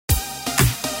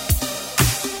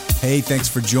Hey, thanks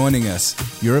for joining us.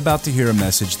 You're about to hear a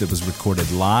message that was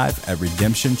recorded live at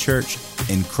Redemption Church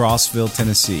in Crossville,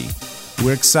 Tennessee.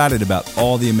 We're excited about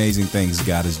all the amazing things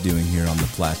God is doing here on the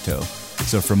plateau.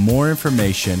 So for more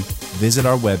information, visit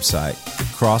our website,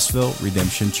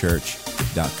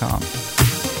 crossvilleredemptionchurch.com.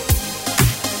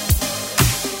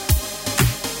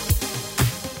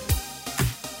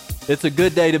 It's a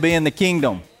good day to be in the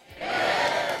kingdom.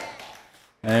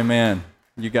 Amen.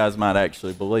 You guys might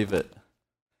actually believe it.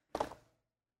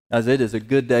 As it is a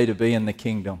good day to be in the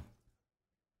kingdom.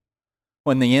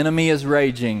 When the enemy is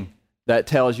raging, that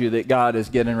tells you that God is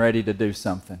getting ready to do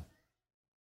something.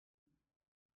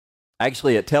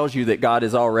 Actually, it tells you that God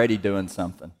is already doing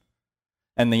something.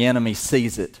 And the enemy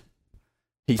sees it.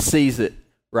 He sees it.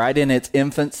 Right in its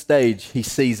infant stage, he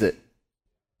sees it.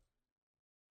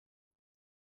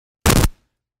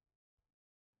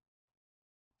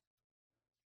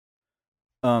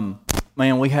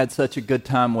 Man, we had such a good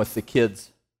time with the kids.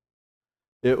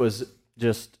 It was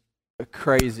just a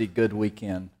crazy good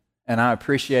weekend. And I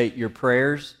appreciate your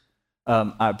prayers.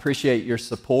 I appreciate your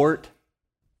support.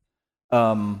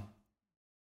 Are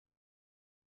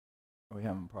we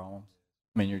having problems?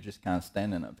 I mean, you're just kind of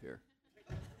standing up here.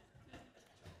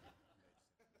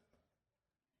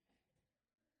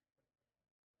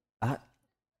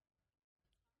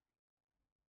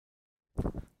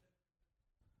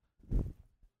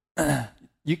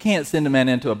 You can't send a man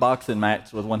into a boxing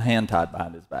match with one hand tied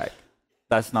behind his back.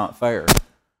 That's not fair.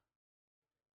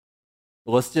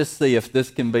 Let's just see if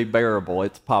this can be bearable.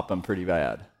 It's popping pretty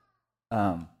bad.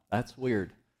 That's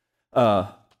weird. Where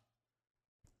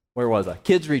was I?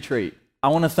 Kids Retreat. I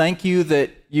want to thank you that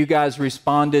you guys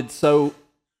responded so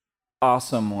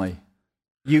awesomely.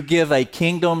 You give a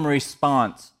kingdom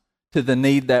response to the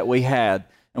need that we had,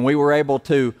 and we were able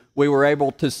to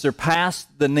surpass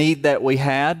the need that we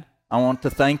had. I want to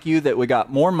thank you that we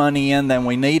got more money in than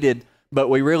we needed, but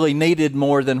we really needed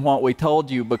more than what we told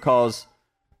you because,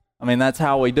 I mean, that's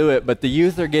how we do it. But the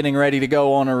youth are getting ready to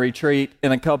go on a retreat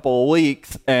in a couple of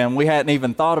weeks, and we hadn't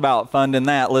even thought about funding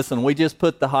that. Listen, we just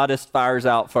put the hottest fires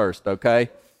out first, okay?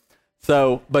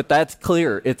 So, but that's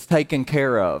clear. It's taken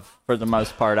care of for the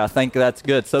most part. I think that's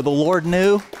good. So the Lord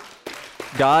knew.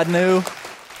 God knew.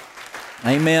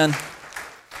 Amen.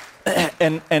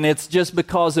 And it's just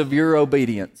because of your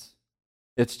obedience.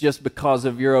 It's just because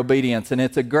of your obedience. And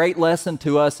it's a great lesson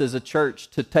to us as a church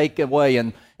to take away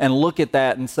and look at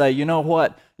that and say, you know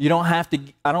what? You don't have to,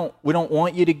 we don't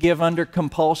want you to give under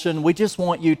compulsion. We just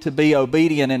want you to be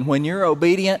obedient. And when you're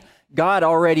obedient, God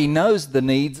already knows the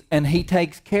needs and He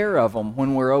takes care of them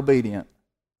when we're obedient.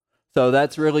 So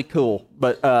that's really cool.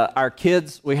 But our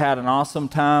kids, we had an awesome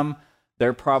time.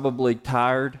 They're probably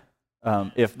tired.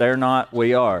 If they're not,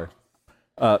 we are.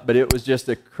 But it was just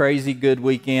a crazy good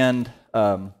weekend.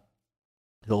 The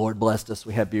Lord blessed us.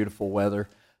 We had beautiful weather.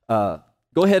 Go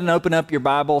ahead and open up your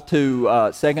Bible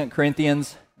to 2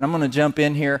 Corinthians. And I'm going to jump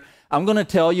in here. I'm going to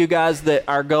tell you guys that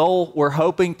our goal, we're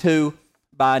hoping to,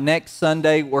 by next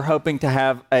Sunday, we're hoping to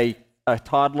have a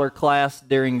toddler class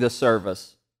during the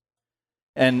service.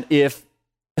 And if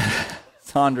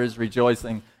Sandra is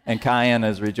rejoicing and Cayenne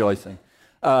is rejoicing.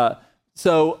 But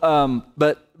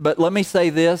let me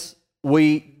say this.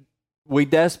 We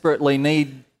desperately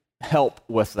need help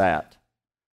with that.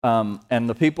 And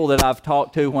the people that I've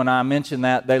talked to, when I mention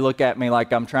that, they look at me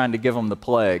like I'm trying to give them the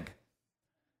plague.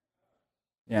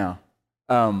 Yeah.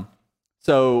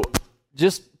 So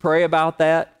just pray about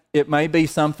that. It may be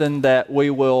something that we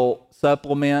will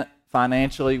supplement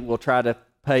financially. We'll try to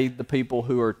pay the people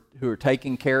who are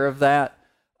taking care of that.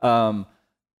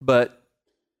 But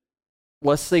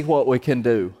let's see what we can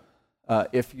do.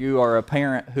 If you are a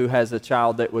parent who has a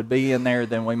child that would be in there,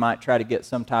 then we might try to get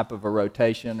some type of a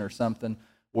rotation or something.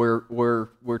 We're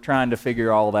trying to figure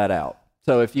all that out.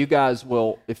 So if you guys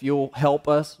if you'll help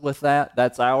us with that,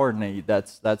 that's our need.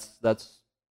 That's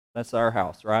our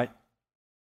house, right?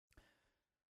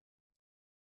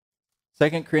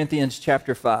 2 Corinthians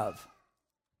chapter 5.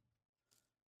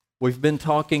 We've been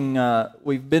talking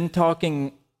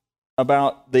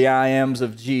about the I ams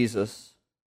of Jesus.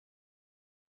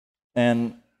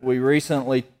 And we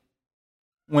recently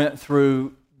went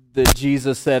through that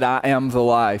Jesus said, I am the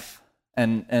life.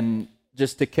 And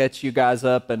just to catch you guys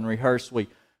up and rehearse, we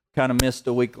kind of missed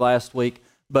a week last week.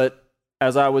 But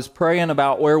as I was praying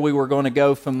about where we were going to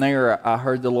go from there, I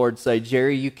heard the Lord say,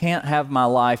 Jerry, you can't have my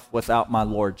life without my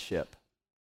lordship.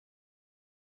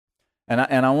 And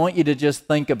I want you to just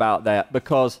think about that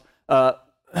because, and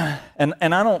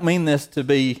I don't mean this to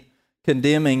be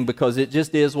condemning because it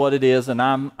just is what it is, and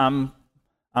I'm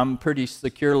pretty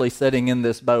securely sitting in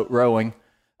this boat rowing.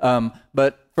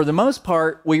 But for the most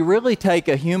part, we really take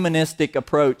a humanistic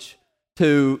approach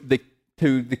to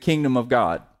the kingdom of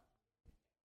God.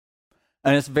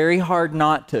 And it's very hard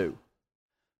not to.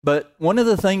 But one of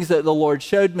the things that the Lord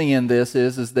showed me in this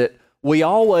is that we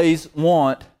always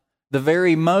want the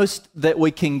very most that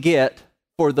we can get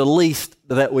for the least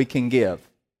that we can give.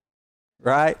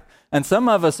 Right? And some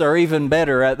of us are even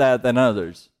better at that than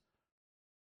others.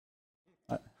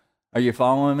 Are you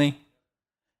following me?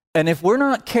 And if we're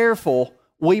not careful,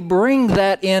 we bring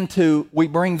that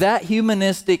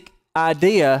humanistic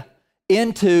idea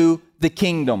into the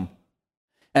kingdom.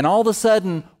 And all of a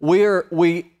sudden,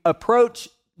 we approach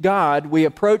God, we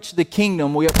approach the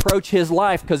kingdom, we approach His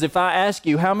life. Because if I ask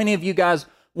you, how many of you guys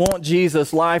want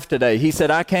Jesus' life today? He said,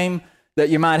 I came that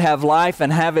you might have life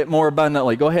and have it more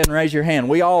abundantly. Go ahead and raise your hand.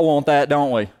 We all want that,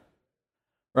 don't we?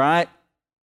 Right?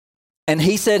 And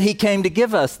He said He came to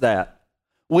give us that.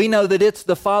 We know that it's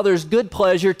the Father's good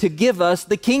pleasure to give us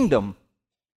the kingdom.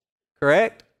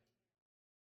 Correct?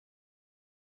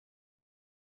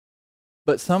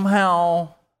 But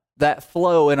somehow that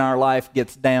flow in our life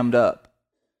gets dammed up.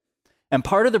 And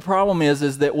part of the problem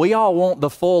is that we all want the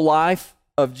full life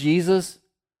of Jesus,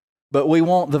 but we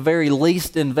want the very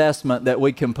least investment that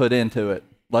we can put into it.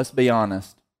 Let's be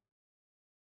honest.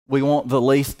 We want the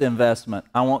least investment.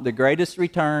 I want the greatest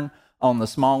return on the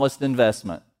smallest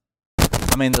investment.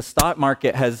 I mean, the stock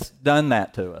market has done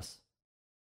that to us.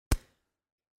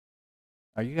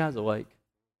 Are you guys awake?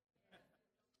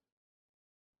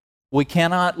 We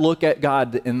cannot look at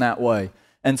God in that way.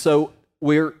 And so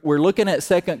we're looking at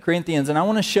 2 Corinthians, and I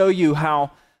want to show you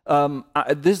how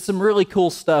this is some really cool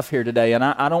stuff here today. And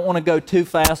I don't want to go too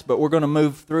fast, but we're going to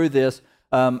move through this.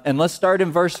 And let's start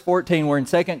in verse 14. We're in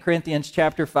 2 Corinthians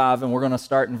chapter 5, and we're going to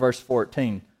start in verse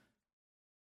 14.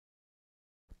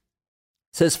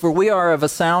 It says, for we are of a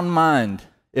sound mind.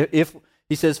 If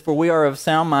he says, for we are of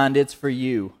sound mind, it's for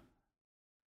you.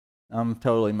 I'm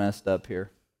totally messed up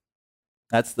here.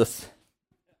 That's the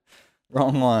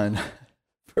wrong line.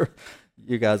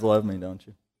 You guys love me, don't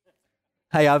you?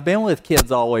 Hey, I've been with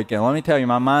kids all weekend. Let me tell you,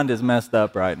 my mind is messed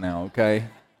up right now, okay?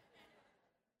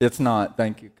 It's not.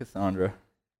 Thank you, Cassandra.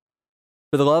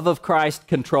 For the love of Christ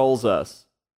controls us.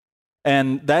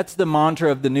 And that's the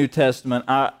mantra of the New Testament.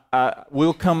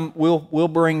 We'll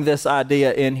bring this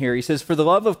idea in here. He says, for the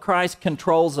love of Christ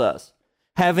controls us,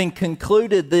 having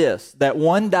concluded this, that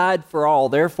one died for all,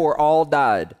 therefore all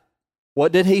died.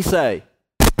 What did he say?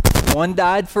 One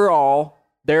died for all,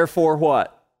 therefore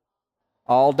what?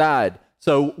 All died.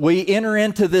 So we enter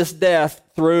into this death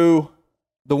through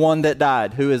the one that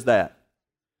died. Who is that?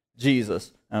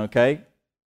 Jesus. Okay?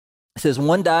 It says,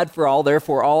 one died for all,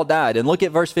 therefore all died. And look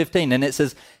at verse 15, and it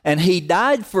says, and He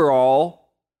died for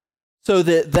all, so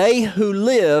that they who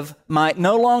live might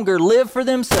no longer live for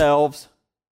themselves,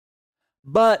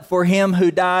 but for Him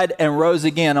who died and rose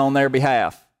again on their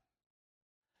behalf.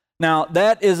 Now,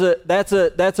 that's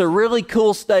a really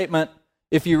cool statement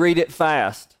if you read it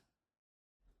fast.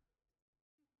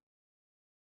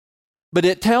 But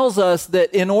it tells us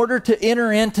that in order to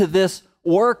enter into this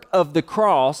work of the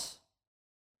cross,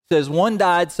 it says one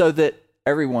died so that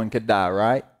everyone could die,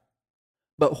 right?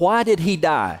 But why did He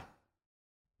die?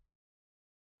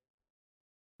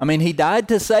 I mean, He died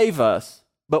to save us,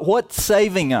 but what's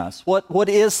saving us? What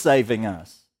is saving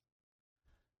us?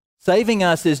 Saving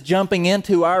us is jumping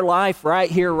into our life right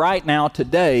here, right now,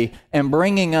 today, and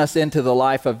bringing us into the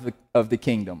life of the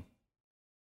kingdom.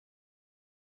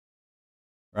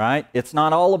 Right? It's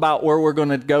not all about where we're going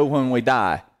to go when we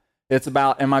die. It's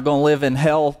about, am I going to live in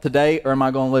hell today or am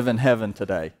I going to live in heaven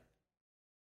today?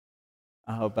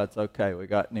 I hope that's okay. We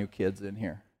got new kids in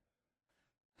here.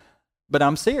 But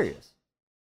I'm serious.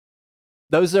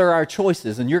 Those are our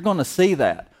choices, and you're going to see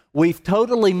that. We've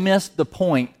totally missed the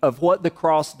point of what the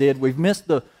cross did. We've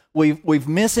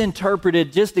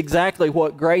misinterpreted just exactly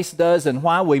what grace does and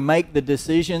why we make the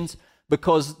decisions,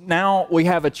 because now we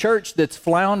have a church that's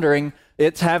floundering.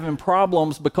 It's having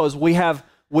problems because we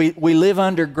live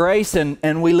under grace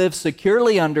and we live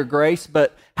securely under grace,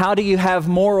 but how do you have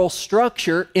moral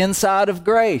structure inside of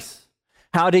grace?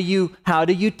 How do you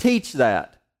teach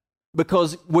that?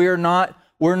 Because we're not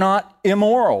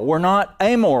immoral. We're not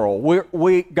amoral.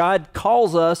 God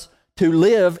calls us to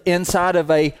live inside of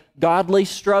a godly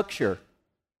structure,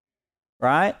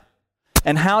 right?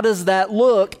 And how does that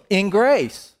look in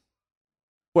grace?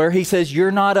 Where He says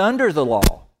you're not under the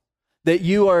law, that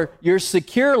you're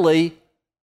securely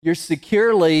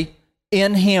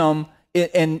in Him,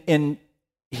 and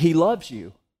He loves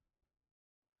you,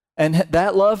 and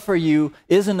that love for you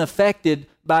isn't affected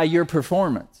by your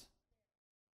performance.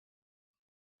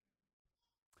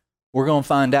 We're going to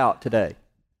find out today.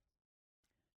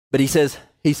 But he says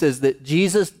that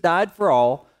Jesus died for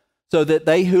all, so that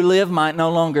they who live might no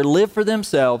longer live for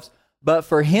themselves, but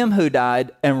for him who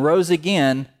died and rose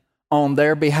again on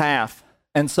their behalf.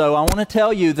 And so I want to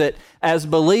tell you that as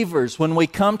believers, when we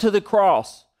come to the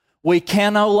cross, we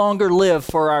can no longer live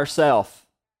for ourselves.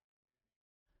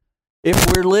 If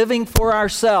we're living for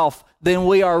ourselves, then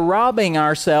we are robbing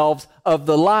ourselves of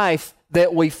the life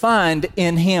that we find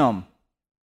in him.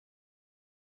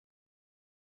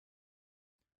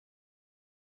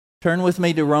 Turn with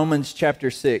me to Romans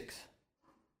chapter 6.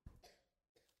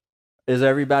 Is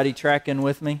everybody tracking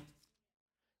with me?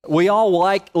 We all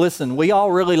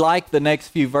really like the next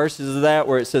few verses of that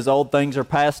where it says old things are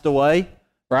passed away,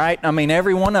 right? I mean,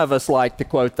 every one of us like to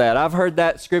quote that. I've heard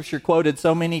that scripture quoted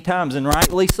so many times, and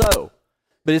rightly so.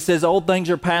 But it says old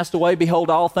things are passed away, behold,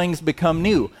 all things become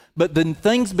new. But then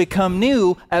things become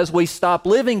new as we stop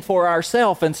living for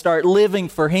ourselves and start living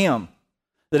for him.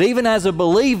 That even as a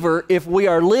believer, if we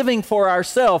are living for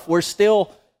ourselves, we still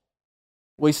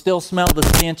smell the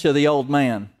stench of the old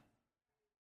man.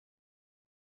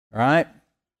 Right?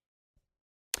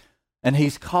 And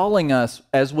he's calling us,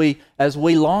 as we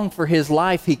long for his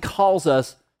life, he calls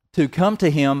us to come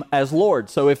to him as Lord.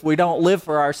 So if we don't live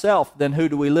for ourselves, then who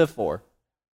do we live for?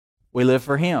 We live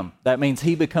for him. That means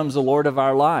he becomes the Lord of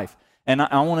our life. And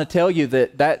I want to tell you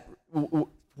that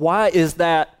why does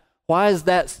that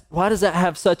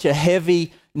have such a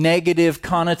heavy negative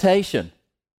connotation?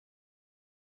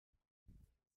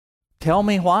 Tell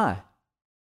me why.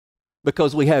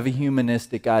 Because we have a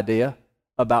humanistic idea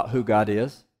about who God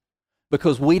is.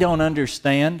 Because we don't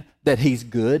understand that he's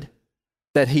good,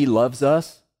 that he loves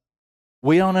us.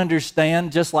 We don't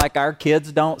understand, just like our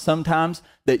kids don't sometimes,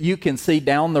 that you can see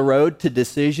down the road to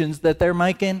decisions that they're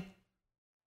making.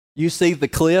 You see the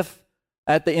cliff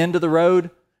at the end of the road,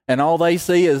 and all they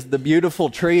see is the beautiful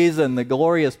trees and the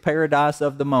glorious paradise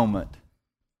of the moment.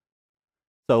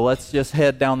 So let's just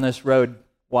head down this road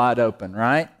wide open,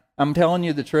 right? I'm telling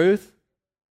you the truth.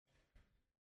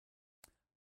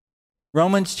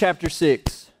 Romans chapter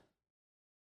 6.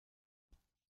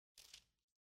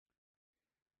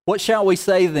 What shall we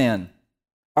say then?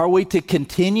 Are we to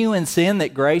continue in sin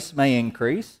that grace may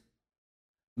increase?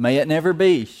 May it never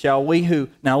be.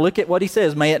 Now look at what he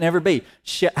says, may it never be.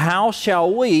 How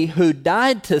shall we who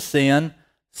died to sin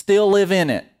still live in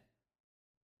it?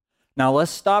 Now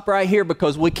let's stop right here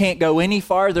because we can't go any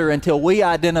farther until we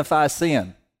identify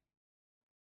sin.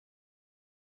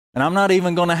 And I'm not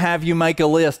even going to have you make a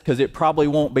list because it probably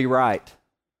won't be right.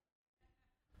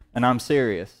 And I'm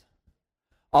serious.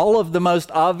 All of the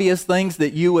most obvious things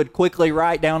that you would quickly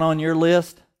write down on your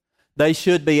list, they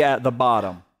should be at the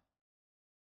bottom.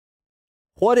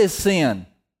 What is sin?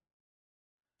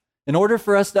 In order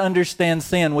for us to understand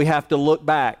sin, we have to look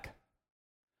back.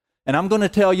 And I'm going to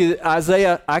tell you,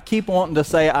 Isaiah, I keep wanting to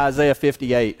say Isaiah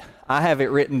 58. I have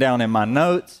it written down in my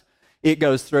notes. It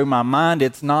goes through my mind.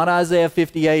 It's not Isaiah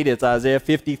 58, it's Isaiah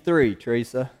 53,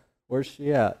 Teresa. Where's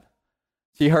she at?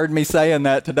 She heard me saying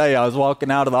that today. I was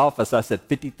walking out of the office. I said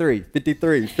 53,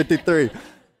 53, 53.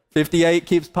 58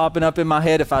 keeps popping up in my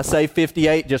head. If I say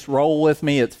 58, just roll with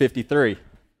me. It's 53.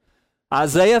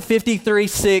 Isaiah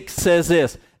 53:6 says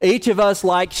this, each of us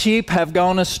like sheep have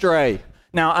gone astray.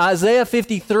 Now, Isaiah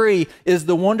 53 is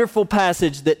the wonderful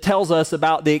passage that tells us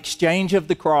about the exchange of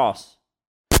the cross.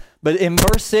 But in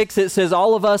verse 6, it says,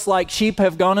 all of us like sheep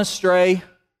have gone astray.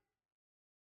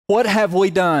 What have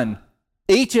we done?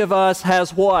 Each of us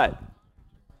has what?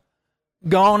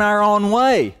 Gone our own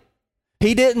way.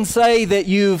 He didn't say that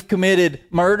you've committed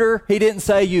murder. He didn't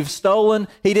say you've stolen.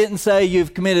 He didn't say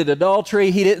you've committed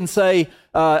adultery. He didn't say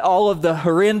all of the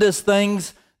horrendous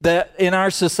things that in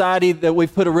our society that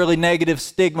we've put a really negative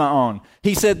stigma on.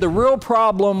 He said the real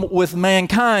problem with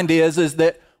mankind is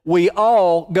that we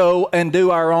all go and do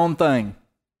our own thing.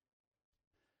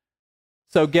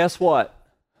 So guess what?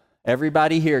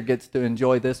 Everybody here gets to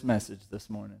enjoy this message this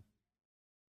morning.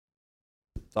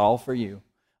 It's all for you.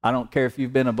 I don't care if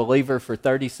you've been a believer for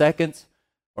 30 seconds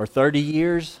or 30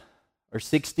 years or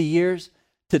 60 years.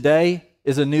 Today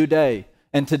is a new day.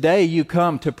 And today you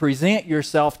come to present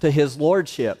yourself to His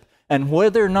Lordship. And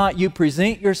whether or not you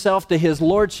present yourself to His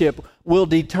Lordship will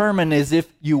determine as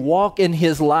if you walk in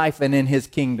His life and in His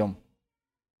kingdom.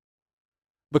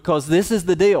 Because this is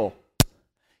the deal.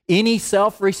 Any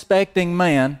self-respecting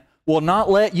man will not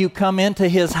let you come into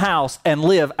his house and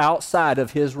live outside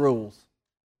of his rules.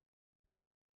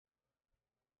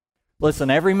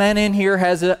 Listen, every man in here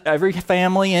has every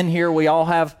family in here, we all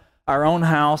have our own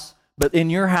house, but in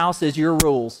your house is your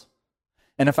rules.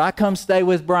 And if I come stay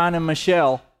with Brian and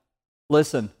Michelle,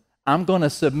 listen, I'm going to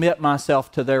submit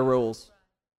myself to their rules.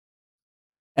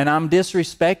 And I'm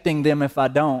disrespecting them if I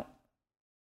don't.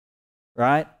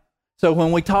 Right? So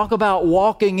when we talk about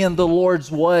walking in the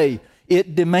Lord's way,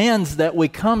 it demands that we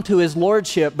come to His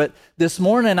Lordship. But this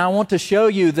morning I want to show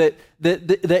you that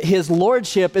His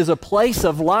Lordship is a place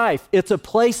of life. It's a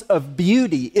place of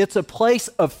beauty. It's a place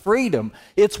of freedom.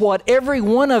 It's what every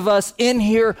one of us in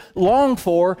here long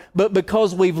for, but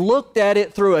because we've looked at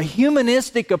it through a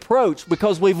humanistic approach,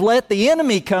 because we've let the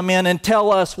enemy come in and tell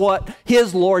us what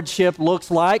His Lordship looks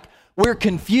like, we're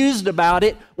confused about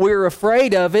it, we're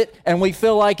afraid of it, and we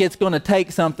feel like it's going to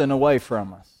take something away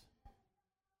from us.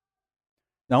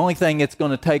 The only thing it's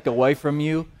going to take away from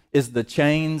you is the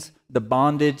chains, the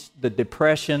bondage, the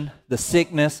depression, the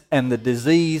sickness, and the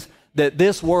disease that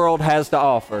this world has to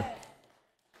offer.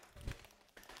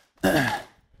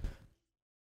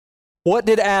 What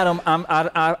did Adam...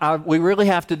 we really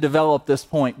have to develop this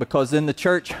point, because in the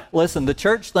church, listen, the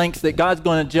church thinks that God's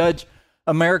going to judge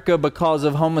America because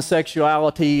of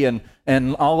homosexuality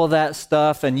and all of that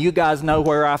stuff, and you guys know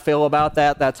where I feel about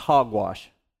that. That's hogwash.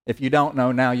 If you don't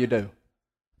know, now you do.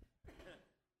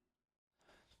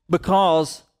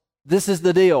 Because this is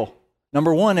the deal.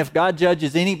 Number one, if God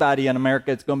judges anybody in America,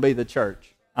 it's going to be the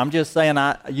church. I'm just saying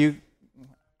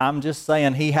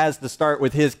He has to start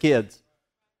with His kids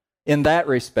in that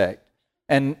respect.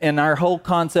 And our whole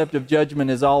concept of judgment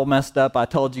is all messed up. I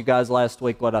told you guys last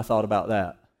week what I thought about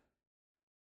that.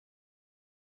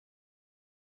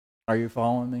 Are you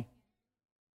following me?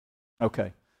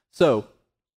 Okay. So,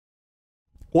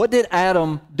 what did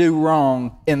Adam do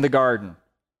wrong in the garden?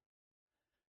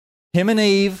 Him and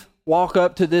Eve walk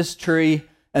up to this tree,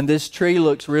 and this tree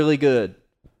looks really good,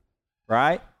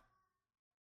 right?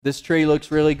 This tree looks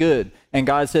really good. And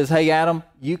God says, hey, Adam,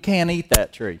 you can't eat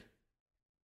that tree.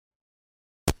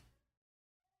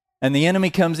 And the enemy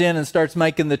comes in and starts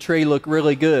making the tree look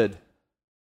really good.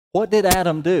 What did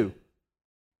Adam do?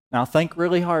 Now think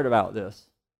really hard about this.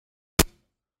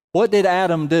 What did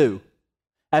Adam do?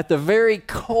 At the very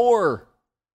core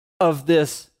of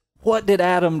this, what did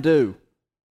Adam do?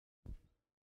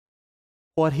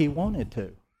 What he wanted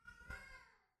to.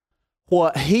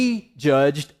 What he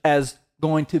judged as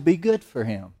going to be good for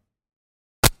him.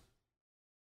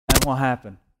 And what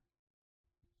happened?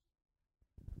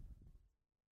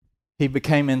 He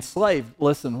became enslaved.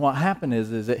 Listen, what happened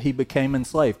is that he became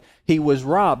enslaved. He was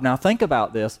robbed. Now think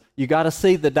about this. You got to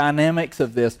see the dynamics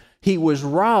of this. He was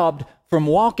robbed from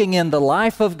walking in the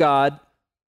life of God,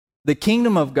 the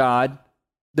kingdom of God,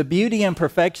 the beauty and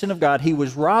perfection of God. He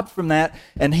was robbed from that,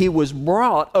 and he was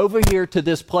brought over here to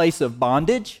this place of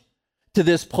bondage, to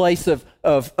this place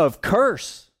of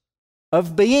curse,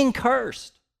 of being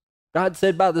cursed. God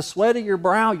said, by the sweat of your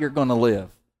brow, you're going to live.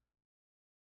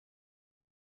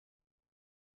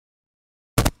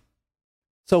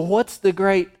 So what's the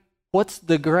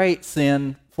great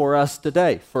sin for us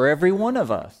today, for every one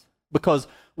of us? Because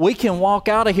we can walk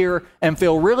out of here and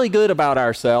feel really good about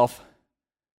ourselves,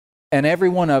 and every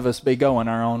one of us be going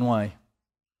our own way.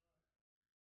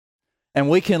 And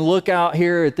we can look out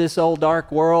here at this old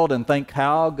dark world and think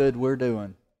how good we're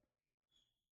doing.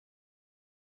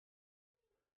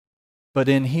 But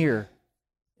in here,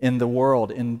 in the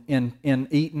world, in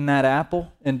eating that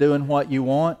apple and doing what you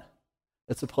want,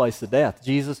 it's a place of death.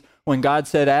 Jesus, when God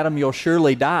said, Adam, you'll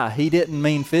surely die, He didn't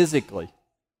mean physically.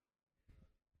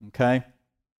 Okay?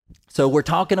 So we're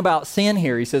talking about sin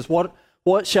here. He says,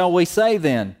 what shall we say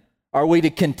then? Are we to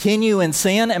continue in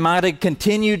sin? Am I to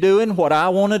continue doing what I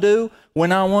want to do,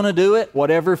 when I want to do it,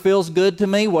 whatever feels good to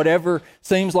me, whatever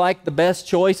seems like the best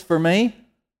choice for me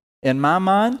in my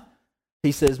mind?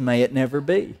 He says, may it never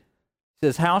be. He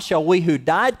says, how shall we who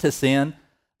died to sin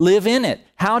live in it?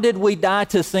 How did we die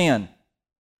to sin?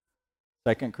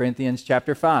 2 Corinthians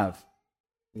chapter 5.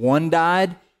 One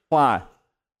died. Why?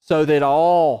 So that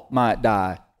all might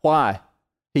die. Why?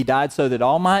 He died so that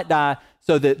all might die,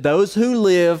 so that those who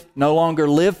live no longer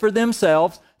live for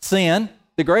themselves. Sin,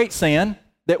 the great sin,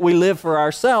 that we live for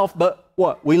ourselves, but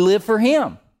what? We live for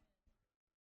Him.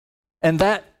 And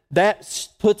that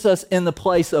puts us in the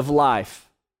place of life.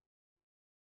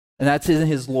 And that's in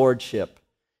His Lordship.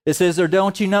 It says, or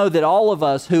don't you know that all of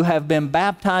us who have been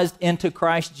baptized into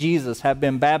Christ Jesus have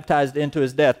been baptized into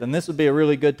His death? And this would be a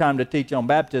really good time to teach on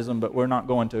baptism, but we're not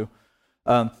going to.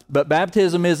 But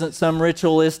baptism isn't some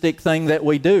ritualistic thing that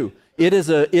we do. It is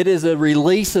a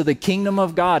release of the kingdom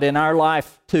of God in our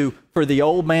life for the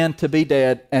old man to be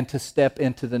dead and to step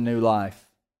into the new life.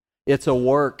 It's a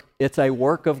work. It's a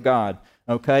work of God.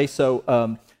 Okay,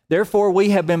 so therefore we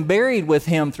have been buried with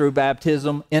Him through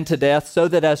baptism into death, so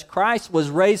that as Christ was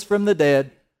raised from the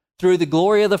dead through the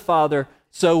glory of the Father,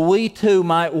 so we too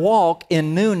might walk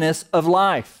in newness of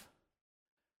life.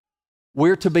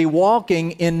 We're to be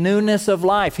walking in newness of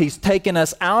life. He's taken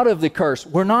us out of the curse.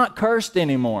 We're not cursed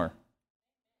anymore.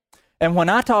 And when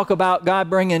I talk about God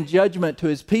bringing judgment to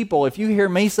His people, if you hear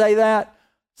me say that,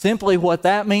 simply what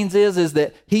that means is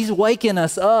that He's waking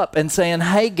us up and saying,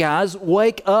 hey guys,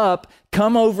 wake up,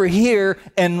 come over here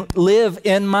and live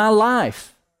in my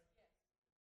life.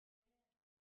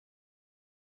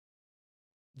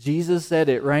 Jesus said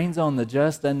it rains on the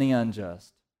just and the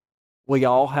unjust. We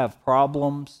all have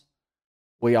problems.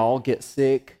 We all get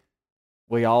sick.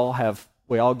 We all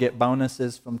get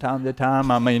bonuses from time to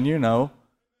time. I mean, you know.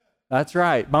 That's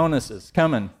right, bonuses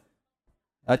coming.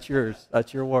 That's yours.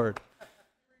 That's your word.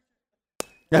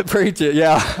 Preach it,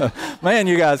 yeah. Man,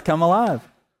 you guys come alive.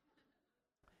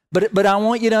 But I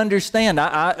want you to understand.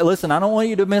 Listen, I don't want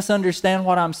you to misunderstand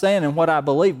what I'm saying and what I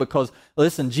believe, because,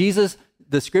 listen, Jesus,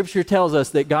 the Scripture tells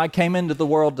us that God came into the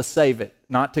world to save it,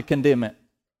 not to condemn it.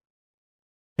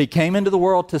 He came into the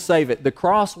world to save it. The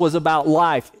cross was about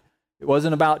life. It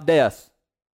wasn't about death.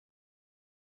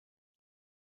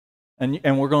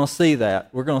 And we're going to see that.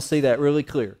 We're going to see that really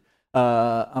clear.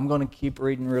 I'm going to keep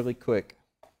reading really quick.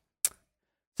 It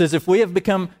says, if we have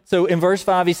become, so in verse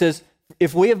 5 he says,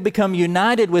 if we have become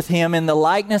united with Him in the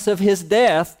likeness of His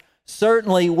death,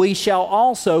 certainly we shall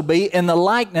also be in the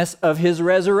likeness of His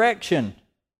resurrection.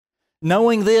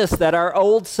 Knowing this, that our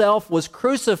old self was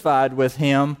crucified with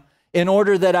Him in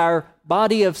order that our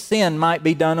body of sin might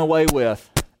be done away with.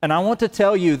 And I want to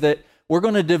tell you that we're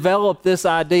going to develop this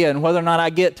idea, and whether or not I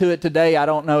get to it today, I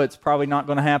don't know. It's probably not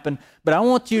going to happen. But I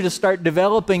want you to start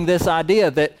developing this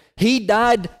idea that He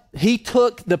died, He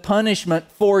took the punishment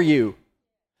for you.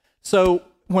 So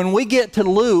when we get to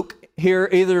Luke here,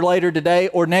 either later today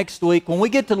or next week, when we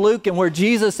get to Luke and where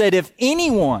Jesus said, if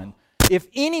anyone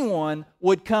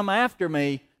would come after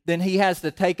me, then he has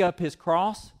to take up his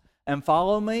cross and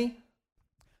follow me.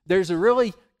 There's a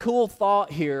really cool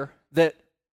thought here that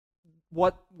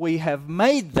what we have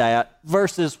made that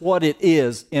versus what it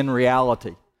is in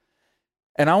reality.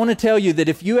 And I want to tell you that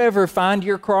if you ever find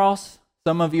your cross,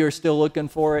 some of you are still looking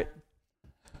for it.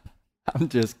 I'm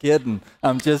just kidding.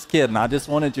 I just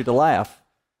wanted you to laugh.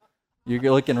 You're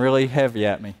looking really heavy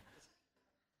at me.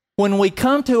 When we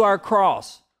come to our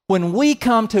cross, what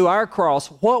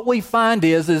we find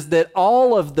is that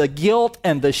all of the guilt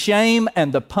and the shame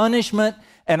and the punishment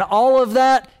and all of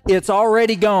that, it's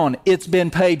already gone. It's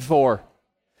been paid for.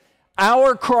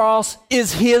 Our cross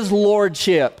is His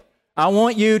lordship. I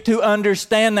want you to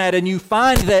understand that, and you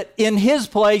find that in His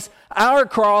place, our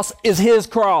cross is His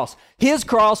cross. His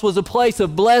cross was a place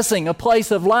of blessing, a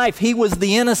place of life. He was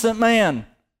the innocent man.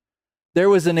 There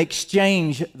was an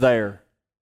exchange there,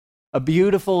 a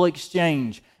beautiful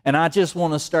exchange. And I just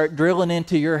want to start drilling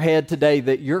into your head today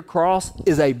that your cross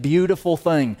is a beautiful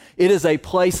thing. It is a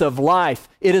place of life.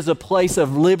 It is a place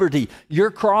of liberty.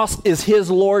 Your cross is His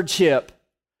lordship.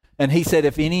 And He said,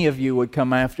 if any of you would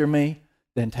come after me,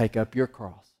 then take up your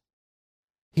cross.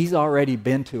 He's already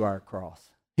been to our cross.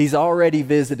 He's already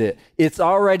visited it. It's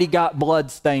already got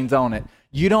blood stains on it.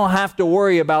 You don't have to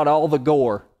worry about all the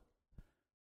gore.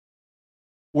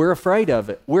 We're afraid of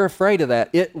it. We're afraid of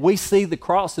that. We see the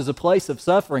cross as a place of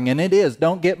suffering, and it is.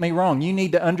 Don't get me wrong. You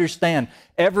need to understand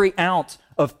every ounce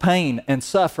of pain and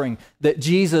suffering that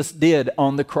Jesus did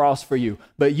on the cross for you.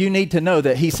 But you need to know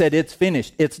that He said, it's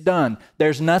finished. It's done.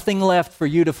 There's nothing left for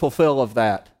you to fulfill of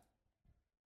that.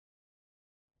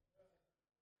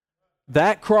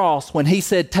 That cross, when He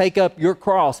said, take up your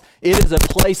cross, it is a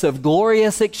place of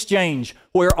glorious exchange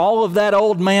where all of that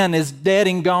old man is dead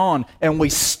and gone, and we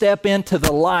step into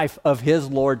the life of His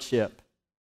lordship.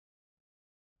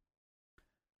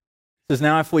 It says,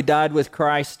 now if we died with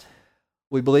Christ,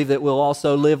 we believe that we'll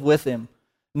also live with Him,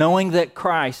 knowing that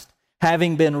Christ,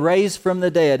 having been raised from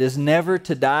the dead, is never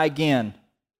to die again.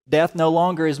 Death no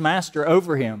longer is master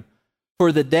over Him.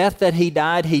 For the death that He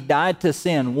died to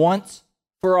sin once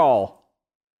for all.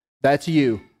 That's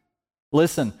you.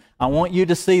 Listen, I want you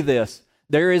to see this.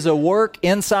 There is a work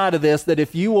inside of this that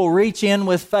if you will reach in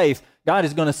with faith, God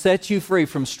is going to set you free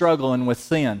from struggling with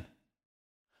sin.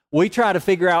 We try to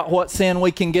figure out what sin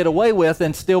we can get away with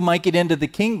and still make it into the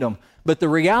kingdom. But the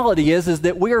reality is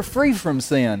that we are free from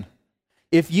sin.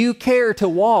 If you care to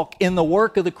walk in the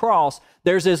work of the cross,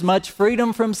 there's as much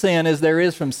freedom from sin as there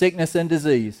is from sickness and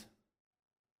disease.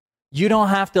 You don't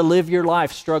have to live your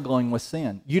life struggling with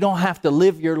sin. You don't have to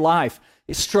live your life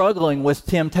struggling with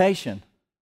temptation.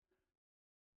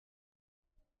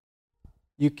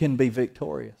 You can be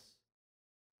victorious.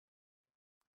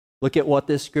 Look at what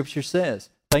this scripture says.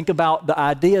 Think about the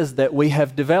ideas that we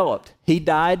have developed. He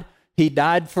died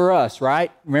for us, right?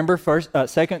 Remember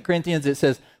 2 Corinthians, it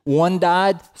says, one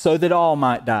died so that all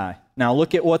might die. Now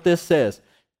look at what this says.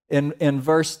 In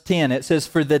verse 10, it says,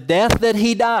 for the death that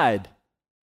he died,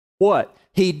 what?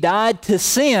 He died to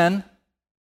sin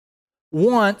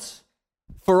once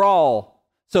for all.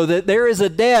 So that there is a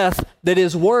death that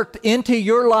is worked into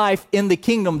your life in the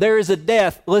kingdom. There is a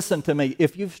death, listen to me,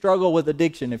 if you've struggled with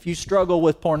addiction, if you struggle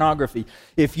with pornography,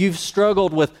 if you've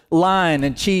struggled with lying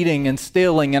and cheating and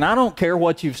stealing, and I don't care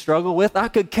what you've struggled with, I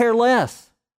could care less.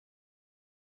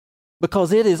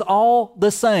 Because it is all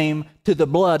the same to the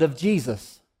blood of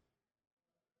Jesus.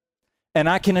 And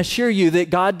I can assure you that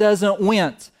God doesn't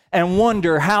wince and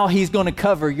wonder how He's going to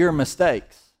cover your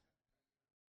mistakes.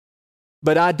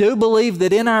 But I do believe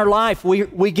that in our life,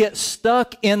 we get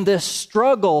stuck in this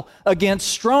struggle against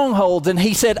strongholds. And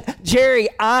He said, Jerry,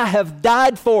 I have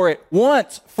died for it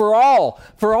once, for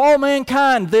all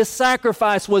mankind. This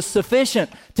sacrifice was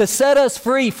sufficient to set us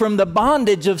free from the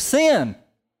bondage of sin.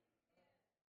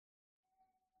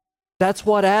 That's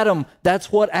what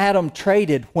Adam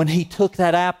traded when he took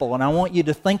that apple. And I want you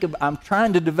to think of, I'm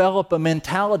trying to develop a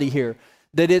mentality here,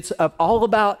 that it's all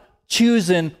about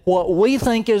choosing what we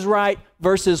think is right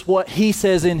versus what He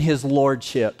says in His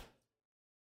lordship.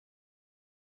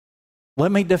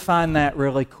 Let me define that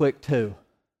really quick too.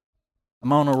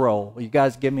 I'm on a roll. Will you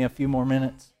guys give me a few more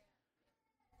minutes?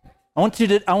 I want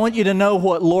you to know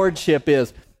what lordship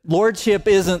is. Lordship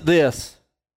isn't this.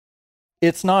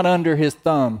 It's not under His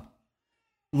thumb.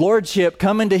 Lordship,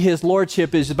 coming to His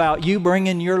lordship, is about you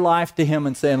bringing your life to Him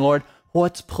and saying, Lord,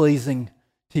 what's pleasing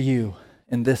to You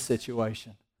in this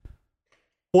situation?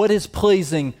 What is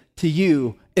pleasing to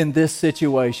You in this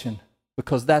situation?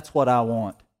 Because that's what I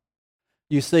want.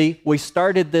 You see, we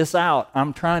started this out.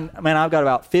 I've got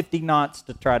about 50 knots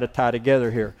to try to tie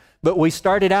together here. But we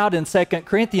started out in 2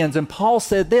 Corinthians, and Paul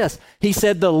said this. He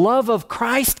said, the love of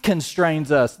Christ constrains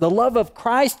us. The love of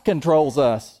Christ controls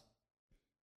us.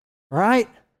 Right?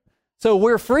 So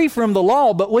we're free from the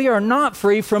law, but we are not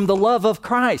free from the love of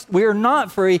Christ. We are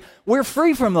not free. We're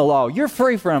free from the law. You're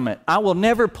free from it. I will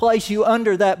never place you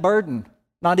under that burden,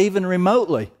 not even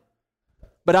remotely.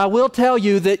 But I will tell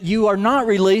you that you are not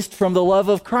released from the love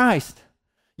of Christ.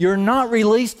 You're not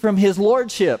released from His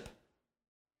lordship.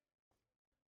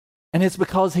 And it's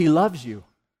because He loves you.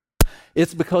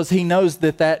 It's because He knows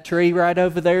that that tree right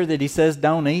over there that He says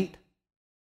don't eat,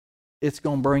 it's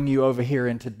going to bring you over here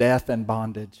into death and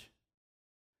bondage.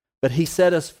 But He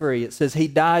set us free. It says He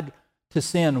died to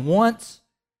sin once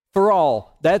for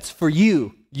all. That's for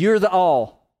you. You're the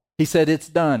all. He said it's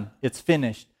done. It's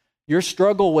finished. Your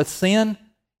struggle with sin,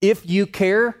 if you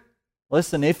care,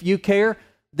 listen, if you care,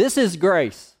 this is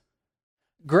grace.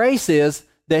 Grace is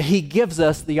that He gives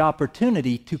us the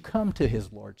opportunity to come to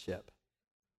His lordship.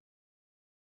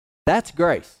 That's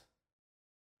grace.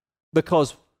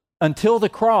 Because until the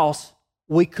cross,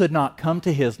 we could not come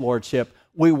to His lordship.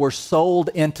 We were sold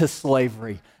into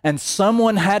slavery, and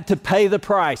someone had to pay the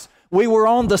price. We were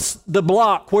on the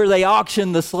block where they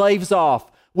auctioned the slaves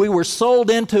off. We were sold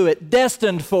into it,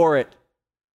 destined for it.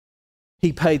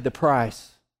 He paid the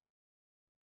price.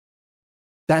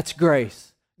 That's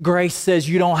grace. Grace says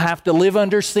you don't have to live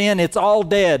under sin. It's all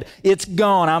dead. It's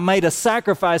gone. I made a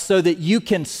sacrifice so that you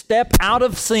can step out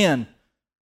of sin.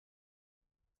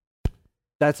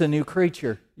 That's a new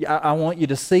creature. I want you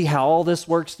to see how all this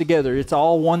works together. It's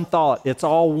all one thought. It's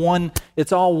all one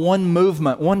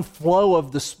movement, one flow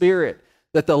of the Spirit.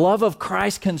 That the love of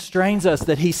Christ constrains us,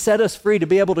 that He set us free to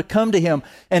be able to come to Him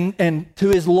and to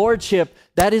His lordship.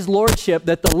 That is lordship,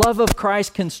 that the love of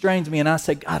Christ constrains me. And I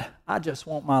say, God, I just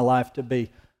want my life to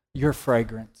be Your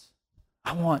fragrance.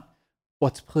 I want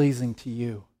what's pleasing to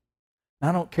You.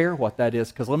 I don't care what that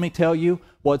is, because let me tell you,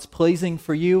 what's pleasing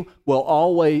for you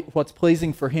what's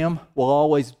pleasing for Him will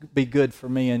always be good for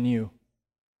me and you.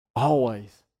 Always.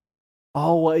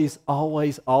 Always,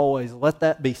 always, always. Let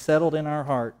that be settled in our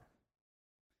heart.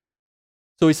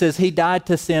 So He says He died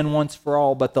to sin once for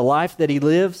all, but the life that He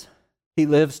lives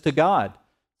to God.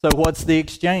 So what's the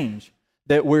exchange?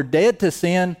 That we're dead to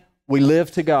sin, we live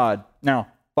to God. Now,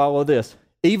 follow this.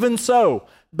 Even so,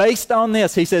 based on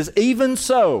this, He says, even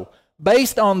so,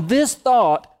 based on this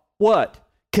thought, what?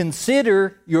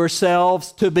 Consider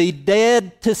yourselves to be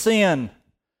dead to sin.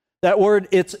 That word,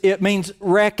 it means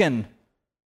reckon.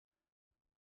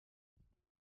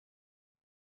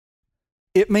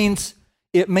 It means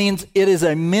it is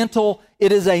a mental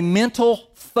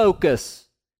focus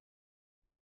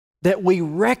that we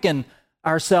reckon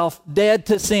ourselves dead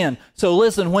to sin. So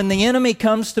listen, when the enemy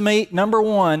comes to me, number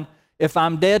one, if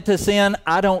I'm dead to sin,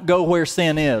 I don't go where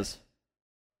sin is.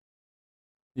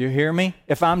 You hear me?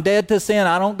 If I'm dead to sin,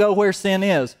 I don't go where sin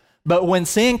is. But when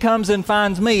sin comes and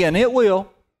finds me, and it will,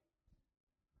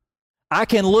 I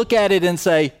can look at it and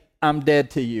say, I'm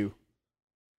dead to you.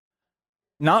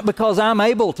 Not because I'm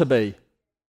able to be,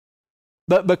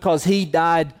 but because he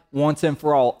died once and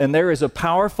for all. And there is a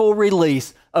powerful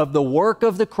release of the work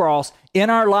of the cross in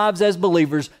our lives as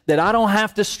believers that I don't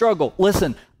have to struggle.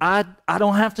 Listen, I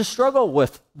don't have to struggle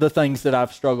with the things that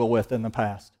I've struggled with in the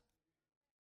past.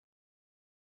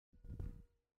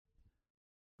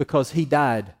 Because he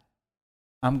died,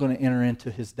 I'm going to enter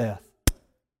into his death.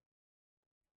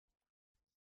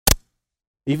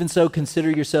 Even so, consider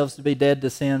yourselves to be dead to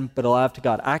sin, but alive to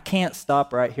God. I can't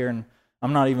stop right here, and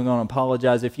I'm not even going to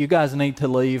apologize. If you guys need to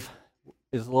leave,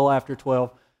 it's a little after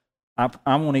 12.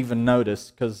 I won't even notice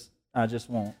because I just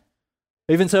won't.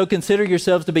 Even so, consider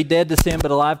yourselves to be dead to sin,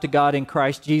 but alive to God in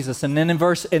Christ Jesus. And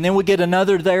then we get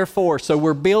another therefore. So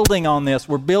we're building on this.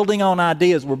 We're building on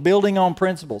ideas. We're building on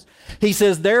principles. He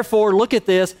says, therefore, look at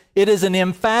this. It is an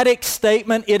emphatic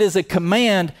statement. It is a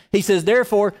command. He says,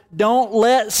 therefore, don't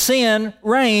let sin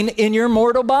reign in your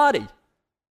mortal body.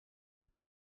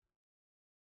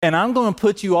 And I'm going to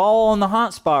put you all on the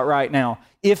hot spot right now.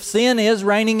 If sin is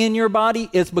reigning in your body,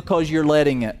 it's because you're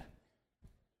letting it.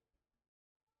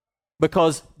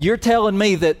 Because you're telling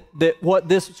me that what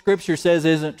this scripture says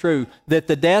isn't true. That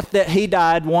the death that he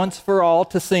died once for all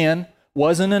to sin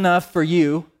wasn't enough for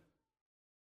you.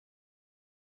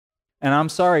 And I'm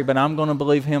sorry, but I'm going to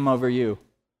believe him over you.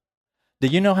 Do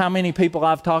you know how many people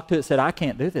I've talked to that said, I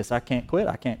can't do this, I can't quit,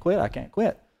 I can't quit, I can't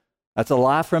quit. That's a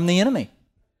lie from the enemy.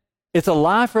 It's a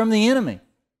lie from the enemy.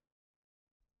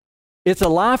 It's a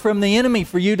lie from the enemy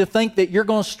for you to think that you're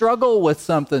going to struggle with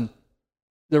something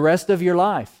the rest of your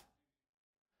life.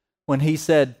 When he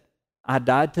said, I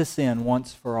died to sin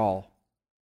once for all.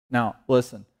 Now,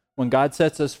 listen, when God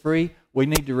sets us free, we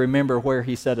need to remember where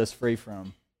he set us free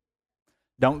from.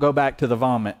 Don't go back to the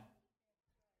vomit.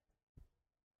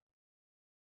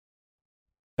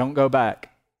 Don't go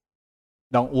back.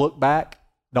 Don't look back.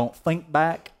 Don't think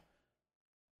back.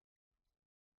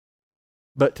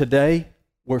 But today,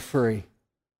 we're free.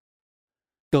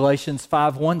 Galatians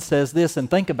 5:1 says this, and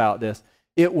think about this.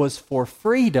 It was for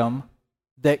freedom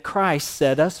that Christ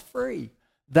set us free.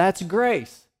 That's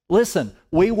grace. Listen,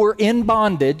 we were in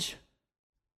bondage.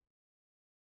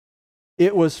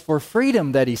 It was for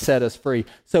freedom that he set us free.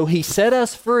 So he set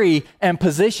us free and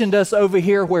positioned us over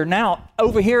here where now,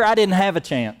 over here I didn't have a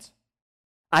chance.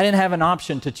 I didn't have an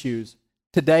option to choose.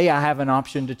 Today I have an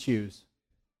option to choose.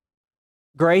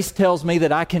 Grace tells me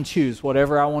that I can choose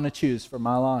whatever I want to choose for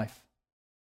my life.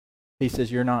 He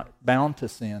says you're not bound to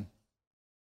sin.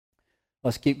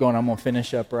 Let's keep going. I'm going to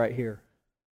finish up right here.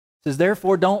 It says,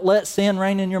 therefore, don't let sin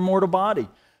reign in your mortal body,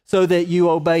 so that you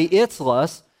obey its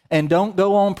lusts, and don't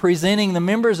go on presenting the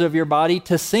members of your body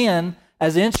to sin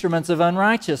as instruments of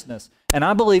unrighteousness. And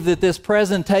I believe that this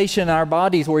presentation of our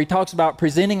bodies, where he talks about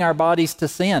presenting our bodies to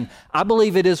sin, I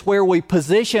believe it is where we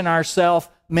position ourselves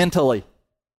mentally.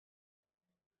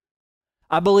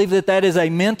 I believe that that is a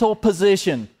mental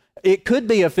position. It could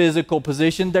be a physical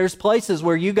position. There's places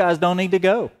where you guys don't need to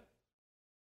go.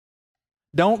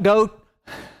 Don't go.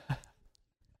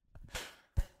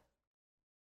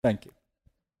 Thank you.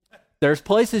 There's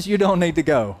places you don't need to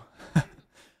go.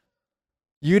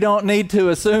 You don't need to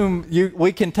assume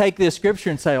we can take this scripture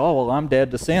and say, oh, well, I'm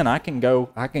dead to sin. I can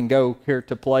go here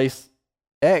to place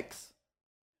X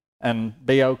and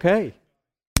be okay.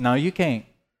 No, you can't.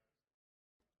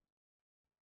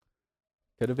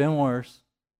 Could have been worse.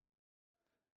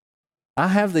 I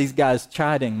have these guys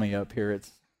chiding me up here.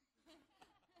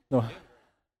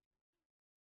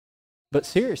 But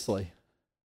seriously,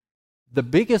 the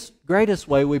biggest, greatest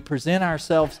way we present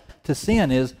ourselves to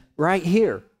sin is right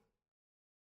here.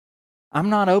 I'm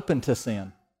not open to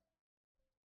sin.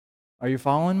 Are you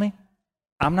following me?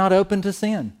 I'm not open to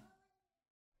sin.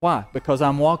 Why? Because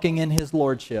I'm walking in his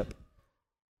lordship.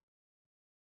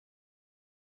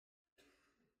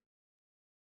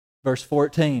 Verse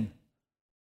 14.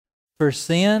 For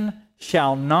sin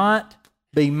shall not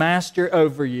be master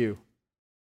over you.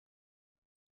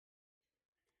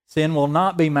 Sin will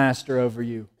not be master over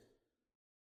you.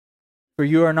 For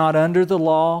you are not under the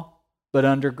law, but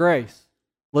under grace.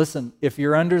 Listen, if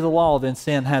you're under the law, then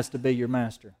sin has to be your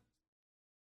master.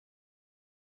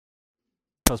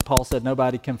 Because Paul said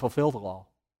nobody can fulfill the law.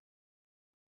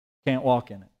 Can't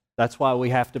walk in it. That's why we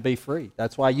have to be free.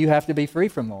 That's why you have to be free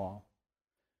from the law.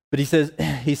 But he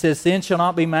says, sin shall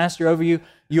not be master over you.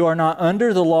 You are not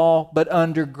under the law, but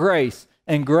under grace.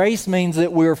 And grace means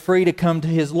that we're free to come to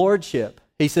his lordship.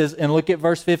 He says, and look at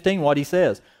verse 15, what he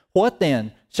says. What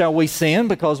then? Shall we sin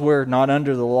because we're not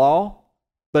under the law,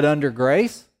 but under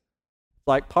grace?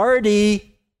 Like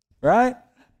party, right?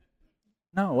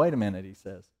 No, wait a minute, he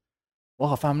says.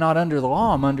 Well, if I'm not under the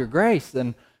law, I'm under grace.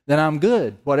 Then then I'm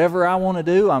good. Whatever I want to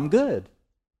do, I'm good.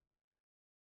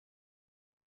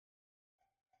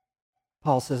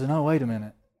 Paul says, no, wait a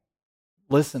minute.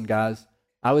 Listen, guys,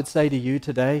 I would say to you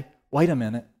today, wait a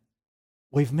minute.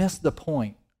 We've missed the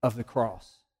point of the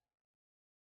cross.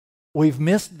 We've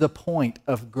missed the point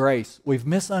of grace. We've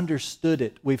misunderstood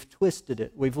it. We've twisted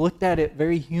it. We've looked at it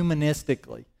very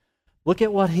humanistically. Look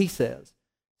at what he says.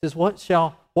 He says,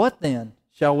 what then?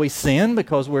 Shall we sin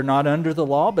because we're not under the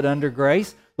law but under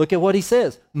grace? Look at what he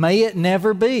says. May it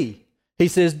never be. He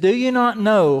says, do you not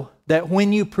know that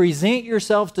when you present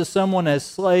yourselves to someone as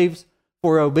slaves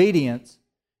for obedience,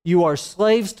 you are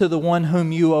slaves to the one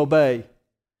whom you obey,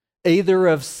 either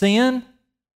of sin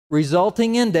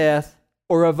resulting in death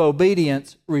or of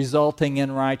obedience resulting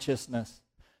in righteousness.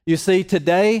 You see,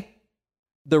 today,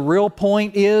 the real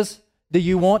point is, do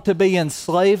you want to be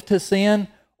enslaved to sin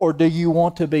or do you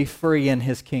want to be free in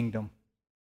His kingdom?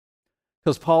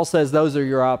 Because Paul says those are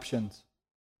your options.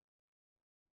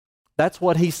 That's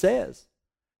what he says.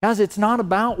 Guys, it's not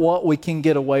about what we can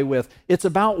get away with. It's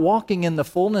about walking in the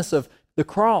fullness of the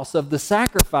cross, of the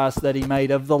sacrifice that He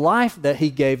made, of the life that He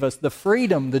gave us, the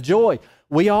freedom, the joy.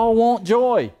 We all want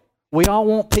joy. We all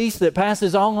want peace that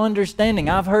passes all understanding.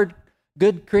 I've heard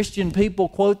good Christian people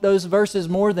quote those verses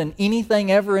more than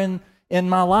anything ever in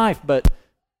my life, but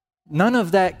none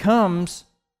of that comes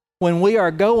when we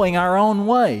are going our own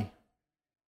way.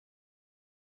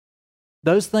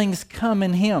 Those things come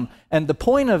in Him. And the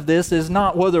point of this is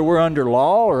not whether we're under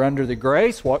law or under the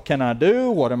grace. What can I do?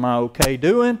 What am I okay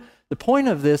doing? The point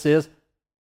of this is,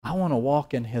 I want to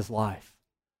walk in His life.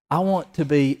 I want to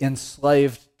be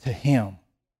enslaved to Him.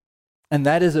 And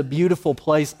that is a beautiful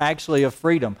place, actually, of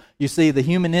freedom. You see, the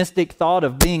humanistic thought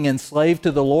of being enslaved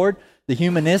to the Lord, the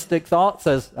humanistic thought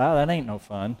says, that ain't no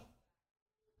fun.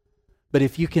 But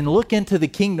if you can look into the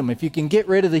kingdom, if you can get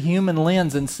rid of the human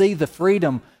lens and see the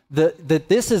freedom, that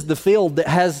this is the field that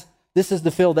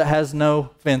has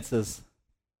no fences.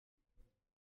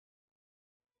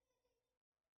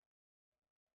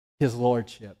 His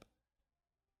lordship.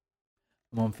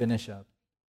 I'm going to finish up.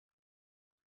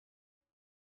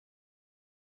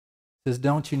 It says,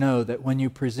 don't you know that when you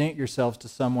present yourselves to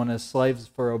someone as slaves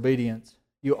for obedience,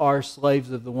 you are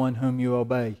slaves of the one whom you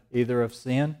obey, either of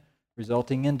sin,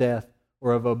 resulting in death,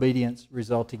 or of obedience,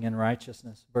 resulting in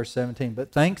righteousness. Verse 17,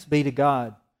 but thanks be to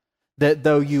God, that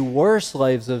though you were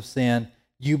slaves of sin,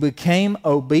 you became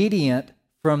obedient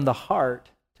from the heart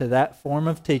to that form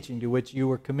of teaching to which you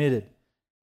were committed.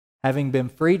 Having been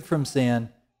freed from sin,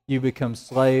 you become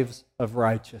slaves of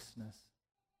righteousness.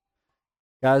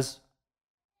 Guys,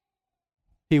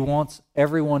 He wants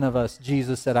every one of us.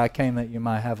 Jesus said, I came that you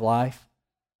might have life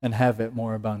and have it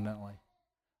more abundantly.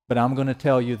 But I'm going to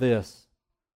tell you this.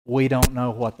 We don't know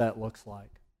what that looks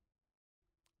like.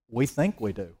 We think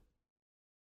we do.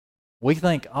 We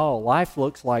think, life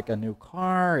looks like a new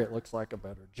car. It looks like a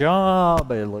better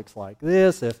job. It looks like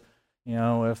this. If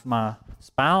my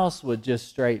spouse would just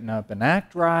straighten up and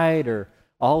act right, or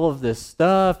all of this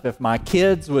stuff, if my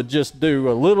kids would just be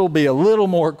a little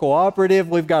more cooperative.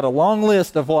 We've got a long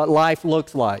list of what life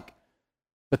looks like.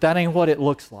 But that ain't what it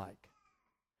looks like.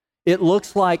 It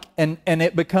looks like, and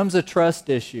it becomes a trust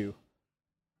issue.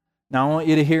 Now I want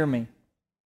you to hear me.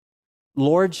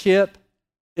 Lordship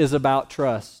is about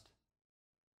trust.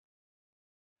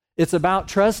 It's about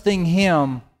trusting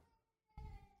Him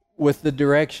with the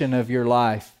direction of your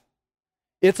life.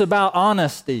 It's about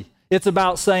honesty. It's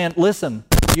about saying, listen,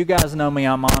 you guys know me,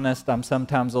 I'm honest. I'm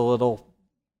sometimes a little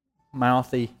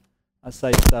mouthy. I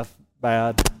say stuff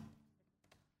bad.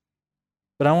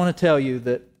 But I want to tell you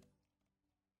that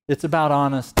it's about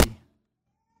honesty.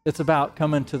 It's about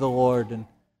coming to the Lord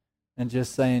and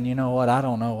just saying, you know what, I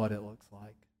don't know what it looks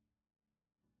like.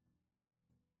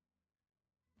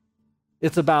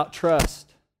 It's about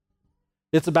trust.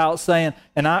 It's about saying,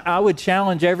 and I would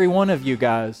challenge every one of you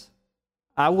guys.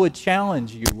 I would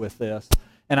challenge you with this.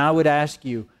 And I would ask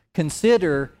you,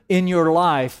 consider in your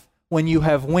life when you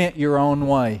have went your own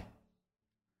way.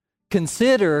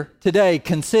 Consider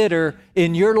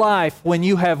in your life when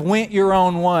you have went your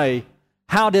own way,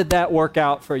 how did that work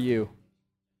out for you?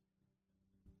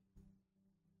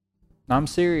 I'm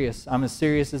serious. I'm as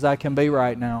serious as I can be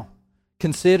right now.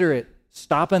 Consider it.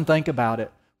 Stop and think about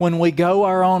it. When we go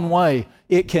our own way,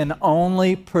 it can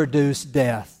only produce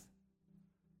death.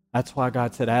 That's why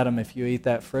God said, Adam, if you eat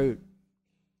that fruit,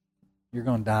 you're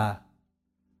going to die.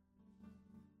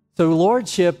 So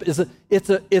lordship is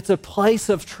it's a place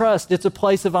of trust. It's a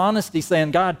place of honesty,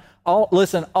 saying, God,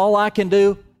 all I can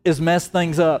do is mess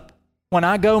things up. When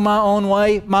I go my own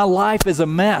way, my life is a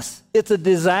mess. It's a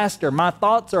disaster. My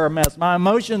thoughts are a mess. My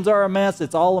emotions are a mess.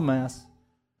 It's all a mess.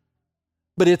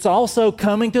 But it's also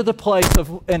coming to the place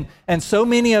of, and so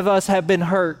many of us have been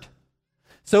hurt.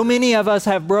 So many of us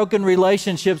have broken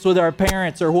relationships with our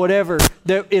parents or whatever,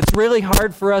 that it's really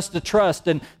hard for us to trust.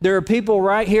 And there are people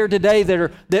right here today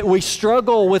that we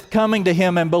struggle with coming to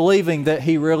Him and believing that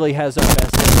He really has our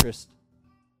best interest.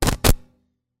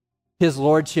 His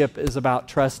Lordship is about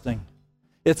trusting.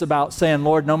 It's about saying,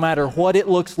 Lord, no matter what it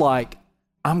looks like,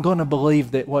 I'm going to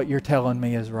believe that what you're telling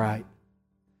me is right.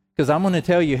 Because I'm going to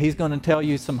tell you, He's going to tell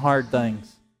you some hard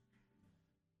things.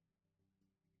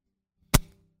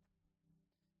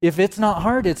 If it's not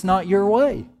hard, it's not your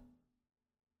way.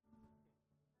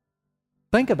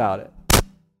 Think about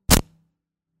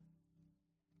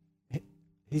it.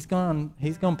 He's going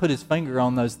to put His finger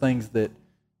on those things that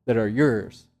are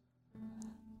yours.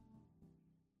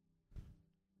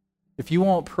 If you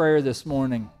want prayer this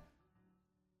morning,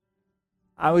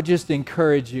 I would just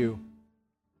encourage you.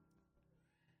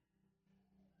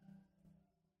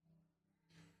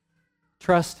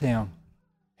 Trust Him.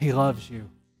 He loves you.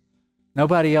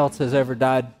 Nobody else has ever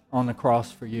died on the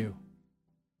cross for you.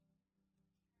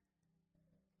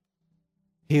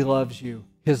 He loves you.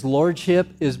 His Lordship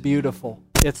is beautiful.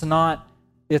 It's not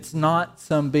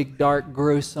some big, dark,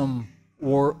 gruesome,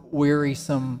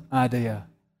 wearisome idea,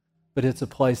 but it's a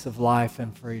place of life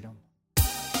and freedom.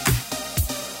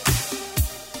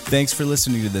 Thanks for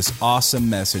listening to this awesome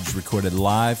message recorded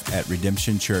live at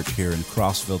Redemption Church here in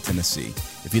Crossville, Tennessee.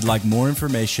 If you'd like more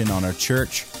information on our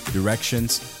church,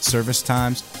 directions, service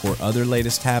times, or other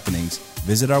latest happenings,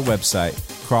 visit our website,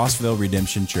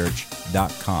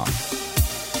 crossvilleredemptionchurch.com.